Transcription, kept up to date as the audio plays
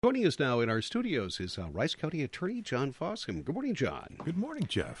Joining us now in our studios is Rice County Attorney John Fossum. Good morning, John. Good morning,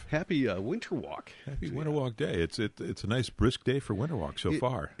 Jeff. Happy winter walk. Happy winter walk day. It's a nice brisk day for winter walk so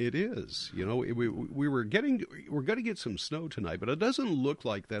far. It is. You know, we're going to get some snow tonight, but it doesn't look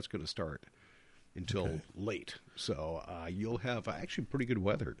like that's going to start until late. So you'll have actually pretty good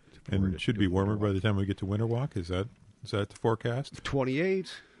weather. And it should be warmer by the time we get to winter walk. Is that the forecast?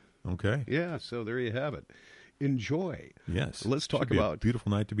 28. Okay. Yeah. So there you have it. Enjoy. Yes. Let's talk about a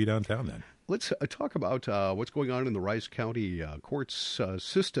beautiful night to be downtown then. Let's talk about what's going on in the Rice County courts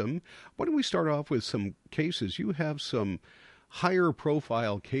system. Why don't we start off with some cases? You have some higher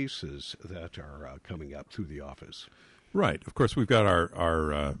profile cases that are coming up through the office. Right. Of course, we've got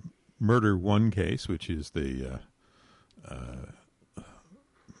our murder one case, which is the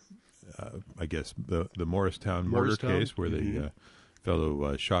I guess the Morristown murder case where the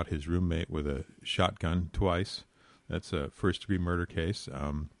fellow shot his roommate with a shotgun twice. That's a first-degree murder case.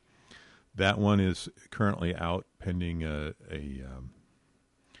 That one is currently out pending we're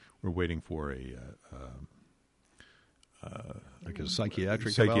waiting for like a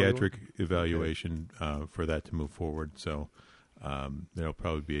psychiatric evaluation for that to move forward. So there'll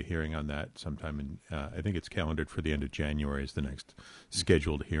probably be a hearing on that sometime in, I think it's calendared for the end of January is the next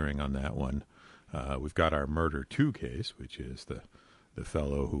scheduled hearing on that one. We've got our murder two case, which is the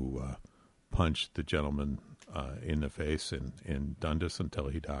fellow who punched the gentleman in the face in Dundas until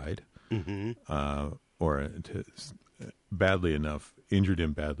he died, injured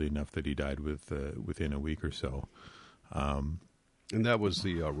him badly enough that he died within a week or so. And that was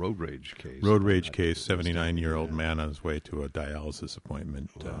the road rage case. 79-year-old man on his way to a dialysis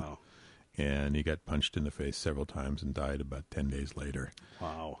appointment. Wow. And he got punched in the face several times and died about 10 days later.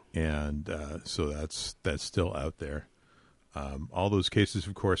 Wow. And so that's still out there. All those cases,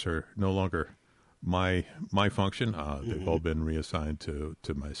 of course, are no longer my function. They've all been reassigned to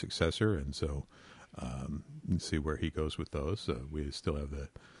my successor, and so let's see where he goes with those. We still have the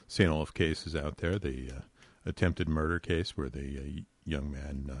St. Olaf cases out there, the attempted murder case where the young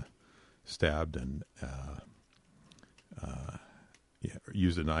man stabbed and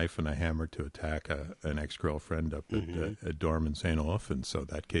used a knife and a hammer to attack an ex-girlfriend up at a dorm in St. Olaf, and so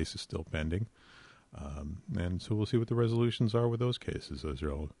that case is still pending. And so we'll see what the resolutions are with those cases. Those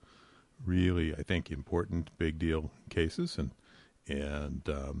are all really, I think, important, big deal cases. And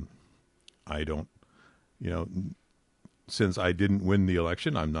I don't, since I didn't win the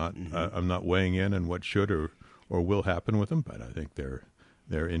election, I'm not weighing in on what should or will happen with them. But I think they're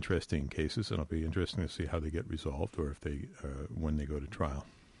interesting cases, and it'll be interesting to see how they get resolved or if they when they go to trial.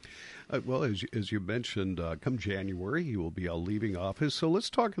 Well, as you mentioned, come January, you will be leaving office. So let's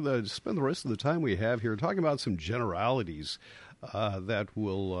spend the rest of the time we have here talking about some generalities that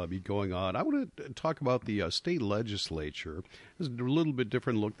will be going on. I want to talk about the state legislature. It's a little bit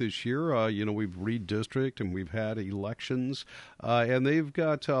different look this year. We've redistricted and we've had elections, and they've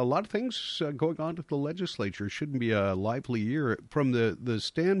got a lot of things going on at the legislature. It shouldn't be a lively year from the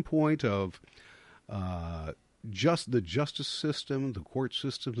standpoint of just the justice system, the court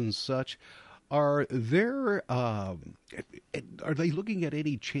systems and such. Are they looking at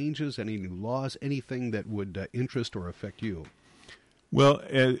any changes, any new laws, anything that would interest or affect you? Well,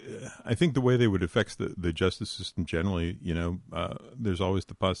 I think the way they would affect the justice system generally, there's always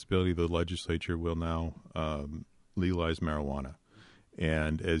the possibility the legislature will now legalize marijuana.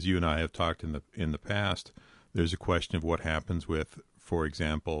 And as you and I have talked in the past, there's a question of what happens with, for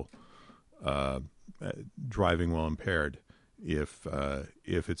example, driving while impaired. If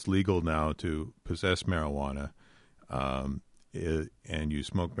it's legal now to possess marijuana and you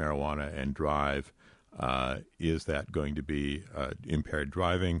smoke marijuana and drive, is that going to be impaired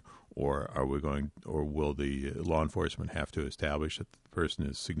driving, or will the law enforcement have to establish that the person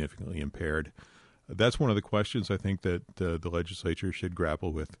is significantly impaired? That's one of the questions I think that the legislature should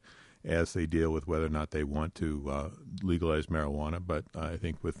grapple with as they deal with whether or not they want to legalize marijuana. But I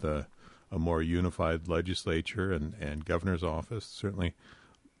think with a more unified legislature and governor's office, certainly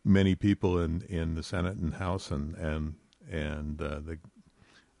many people in the Senate and House and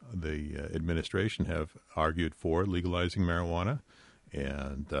the administration have argued for legalizing marijuana,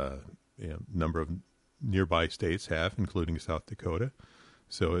 and a number of nearby states have, including South Dakota.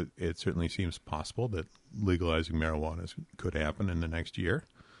 So it certainly seems possible that legalizing marijuana could happen in the next year.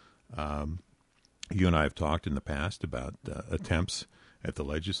 You and I have talked in the past about attempts at the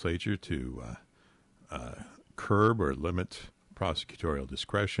legislature to curb or limit prosecutorial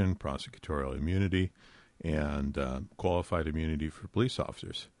discretion, prosecutorial immunity, and qualified immunity for police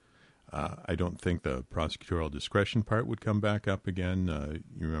officers. I don't think the prosecutorial discretion part would come back up again.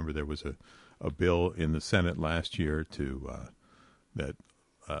 You remember there was a bill in the Senate last year that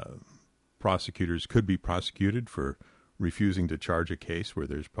prosecutors could be prosecuted for refusing to charge a case where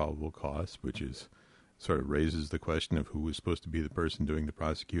there's probable cause, which is sort of raises the question of who is supposed to be the person doing the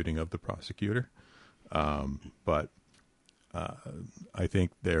prosecuting of the prosecutor. But I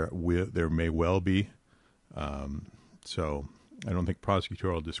think there may well be. So I don't think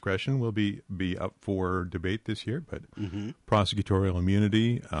prosecutorial discretion will be up for debate this year, but prosecutorial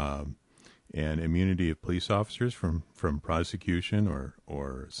immunity and immunity of police officers from prosecution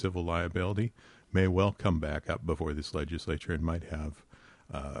or civil liability may well come back up before this legislature and might have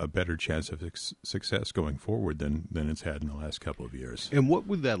a better chance of success going forward than it's had in the last couple of years. And what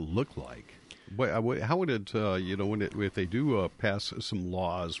would that look like? How would it, if they do pass some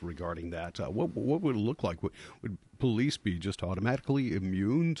laws regarding that, what would it look like? Would police be just automatically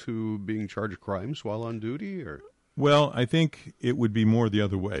immune to being charged with crimes while on duty, or? Well, I think it would be more the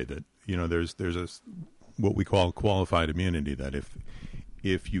other way. That there's what we call qualified immunity. That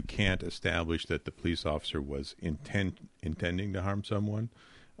if you can't establish that the police officer was intending to harm someone,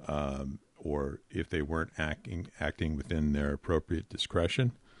 or if they weren't acting within their appropriate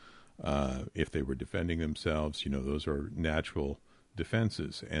discretion, if they were defending themselves, those are natural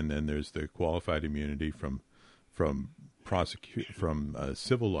defenses. And then there's the qualified immunity from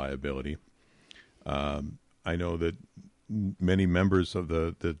civil liability. I know that many members of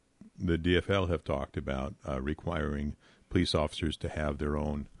the DFL have talked about requiring police officers to have their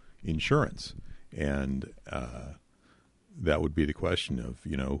own insurance, and that would be the question of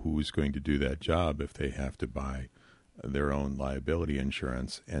who's going to do that job if they have to buy their own liability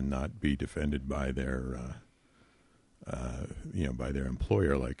insurance and not be defended by their by their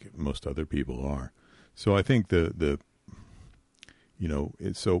employer like most other people are. So I think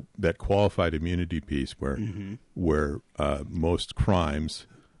so that qualified immunity piece where most crimes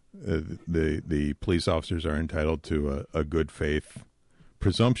the police officers are entitled to a good faith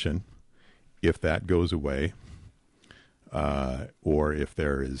presumption. If that goes away, or if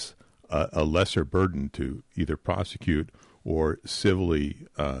there is a lesser burden to either prosecute or civilly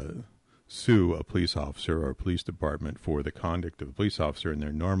sue a police officer or a police department for the conduct of a police officer in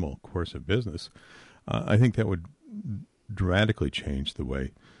their normal course of business, I think that would dramatically change the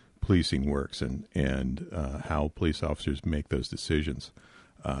way policing works and how police officers make those decisions.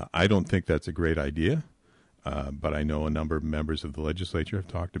 I don't think that's a great idea, but I know a number of members of the legislature have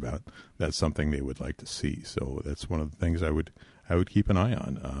talked about that's something they would like to see. So that's one of the things I would keep an eye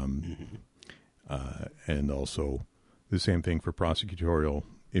on. And also the same thing for prosecutorial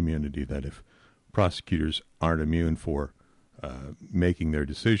immunity, that if prosecutors aren't immune for making their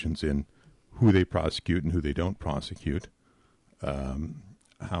decisions in who they prosecute and who they don't prosecute, how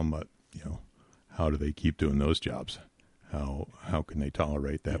do they keep doing those jobs? How can they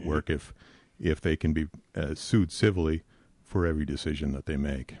tolerate that work if they can be sued civilly for every decision that they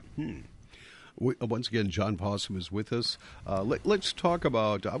make? Once again, John Fossum is with us. Let's talk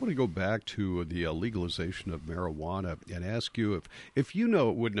about, I want to go back to the legalization of marijuana and ask you if you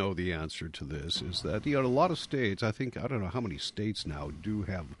would know the answer to this, is that, a lot of states, I don't know how many states now do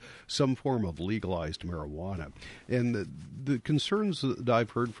have some form of legalized marijuana. And the concerns that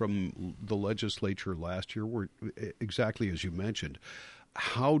I've heard from the legislature last year were exactly as you mentioned.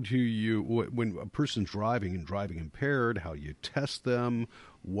 How do you, when a person's driving impaired, how you test them,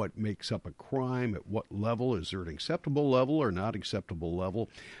 what makes up a crime, at what level, is there an acceptable level or not acceptable level,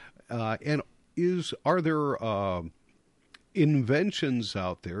 and are there inventions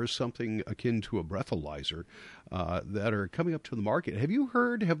out there, something akin to a breathalyzer, that are coming up to the market? Have you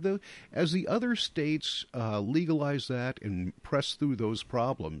heard, as the other states legalize that and press through those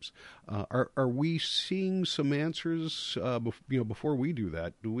problems, are we seeing some answers before we do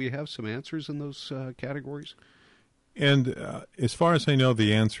that? Do we have some answers in those categories? And as far as I know,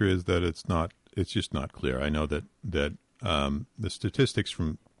 the answer is that it's just not clear. I know that the statistics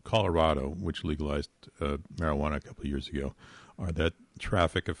from Colorado, which legalized marijuana a couple of years ago, are that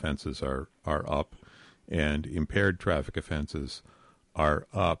traffic offenses are up, and impaired traffic offenses are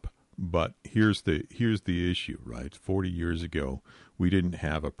up. But here's the issue, right? 40 years ago, we didn't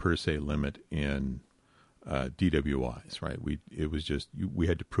have a per se limit in DWIs, right? It was just we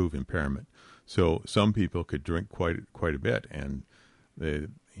had to prove impairment. So some people could drink quite a bit, and they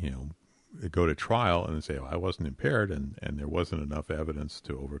go to trial and say, I wasn't impaired, and there wasn't enough evidence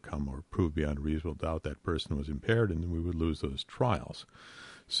to overcome or prove beyond a reasonable doubt that person was impaired, and then we would lose those trials.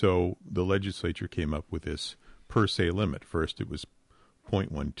 So the legislature came up with this per se limit. First it was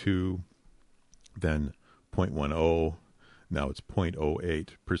 0.12, then 0.10, now it's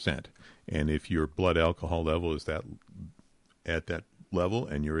 0.08%. And if your blood alcohol level is at that level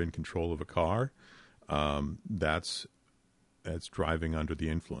and you're in control of a car, that's that's driving under the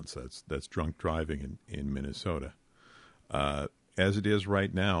influence. That's drunk driving in Minnesota. As it is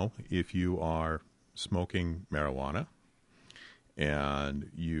right now, if you are smoking marijuana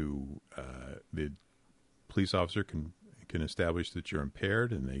and the police officer can establish that you're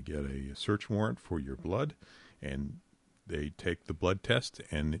impaired, and they get a search warrant for your blood, and they take the blood test,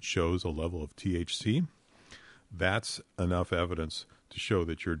 and it shows a level of THC. That's enough evidence to show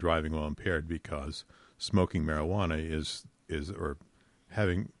that you're driving while impaired, because smoking marijuana or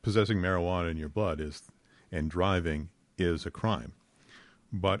possessing marijuana in your blood and driving is a crime.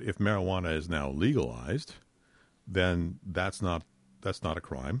 But if marijuana is now legalized, then that's not a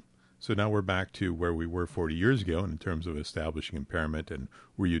crime. So now we're back to where we were 40 years ago in terms of establishing impairment. And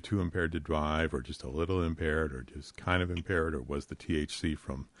were you too impaired to drive, or just a little impaired, or just kind of impaired, or was the THC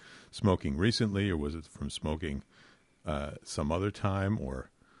from smoking recently, or was it from smoking some other time?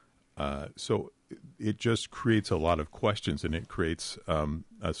 So it just creates a lot of questions, and it creates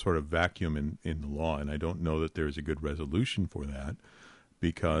a sort of vacuum in the law. And I don't know that there's a good resolution for that,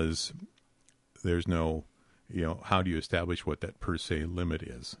 because there's no, how do you establish what that per se limit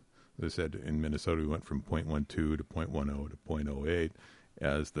is? As I said, in Minnesota, we went from 0.12 to 0.10 to 0.08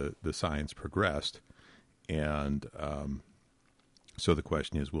 as the science progressed. And so the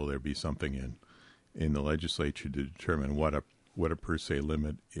question is, will there be something in the legislature to determine what a per se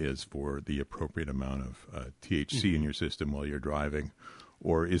limit is for the appropriate amount of THC in your system while you're driving,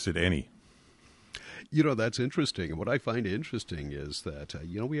 or is it any? That's interesting. And what I find interesting is that,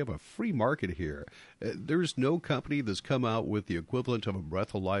 we have a free market here. There's no company that's come out with the equivalent of a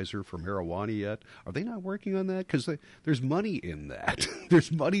breathalyzer for marijuana yet. Are they not working on that? Because there's money in that. There's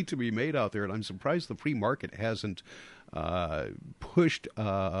money to be made out there, and I'm surprised the free market hasn't pushed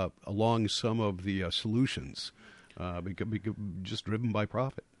along some of the solutions, because just driven by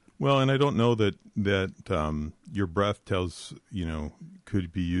profit. Well, and I don't know that your breath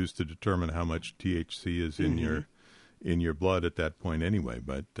could be used to determine how much THC is in your blood at that point anyway.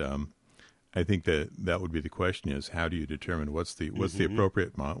 But I think that would be the question: is how do you determine what's the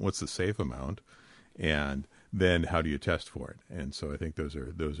appropriate amount, what's the safe amount, and then how do you test for it? And so I think those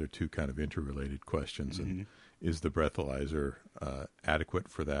are two kind of interrelated questions. And is the breathalyzer adequate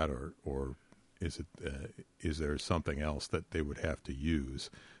for that, or is there something else that they would have to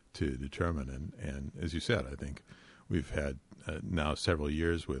use to determine? And as you said, I think we've had now several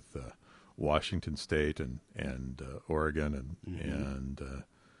years with Washington State and Oregon and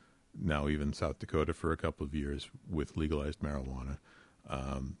now even South Dakota for a couple of years with legalized marijuana.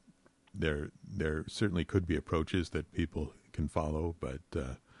 There certainly could be approaches that people can follow, but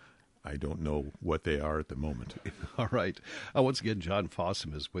I don't know what they are at the moment. All right. Once again, John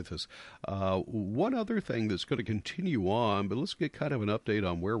Fossum is with us. One other thing that's going to continue on, but let's get kind of an update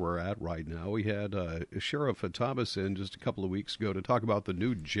on where we're at right now. We had Sheriff Thomas in just a couple of weeks ago to talk about the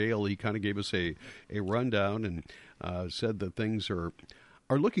new jail. He kind of gave us a rundown and said that things are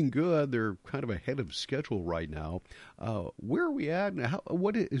looking good. They're kind of ahead of schedule right now. Where are we at? And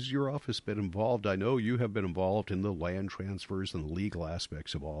what has your office been involved? I know you have been involved in the land transfers and the legal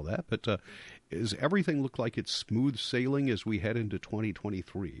aspects of all that, but does everything look like it's smooth sailing as we head into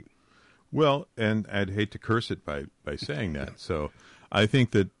 2023? Well, and I'd hate to curse it by saying that. So I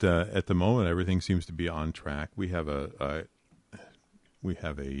think that at the moment everything seems to be on track. We have a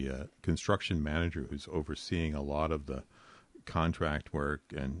construction manager who's overseeing a lot of the contract work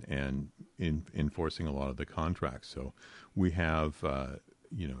and enforcing a lot of the contracts. So we have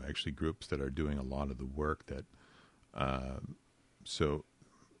actually groups that are doing a lot of the work that so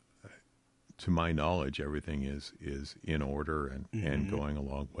to my knowledge everything is in order and going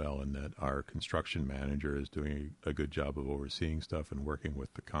along well, and that our construction manager is doing a good job of overseeing stuff and working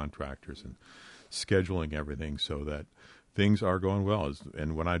with the contractors and scheduling everything so that things are going well.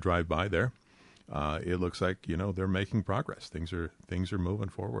 And when I drive by there, it looks like they're making progress. Things are moving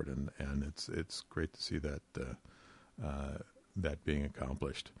forward, and it's great to see that that being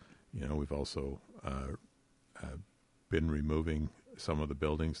accomplished. We've also been removing some of the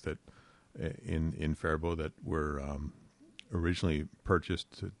buildings that in Faribault that were originally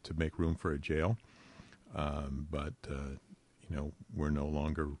purchased to make room for a jail, but we're no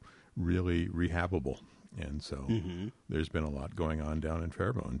longer really rehabable, and so there's been a lot going on down in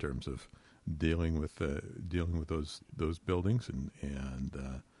Faribault in terms of dealing with those buildings and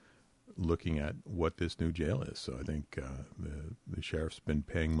looking at what this new jail is. So I think the sheriff's been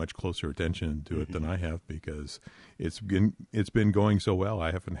paying much closer attention to it than I have, because it's been going so well.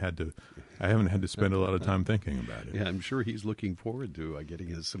 I haven't had to spend a lot of time thinking about it. Yeah, I'm sure he's looking forward to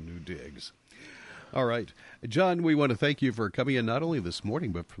getting us some new digs. All right, John, we want to thank you for coming in not only this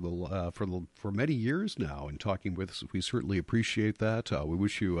morning but for many years now and talking with us. We certainly appreciate that. We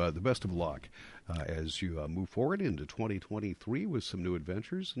wish you the best of luck as you move forward into 2023 with some new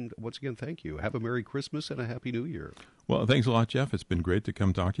adventures. And once again, thank you. Have a Merry Christmas and a Happy New Year. Well, thanks a lot, Jeff. It's been great to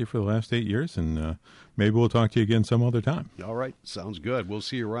come talk to you for the last 8 years, and maybe we'll talk to you again some other time. All right, sounds good. We'll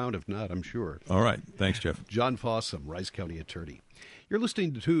see you around. If not, I'm sure. All right, thanks, Jeff. John Fossum, Rice County Attorney. You're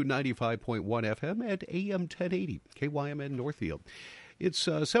listening to 95.1 FM at AM 1080, KYMN Northfield. It's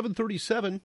 7:37.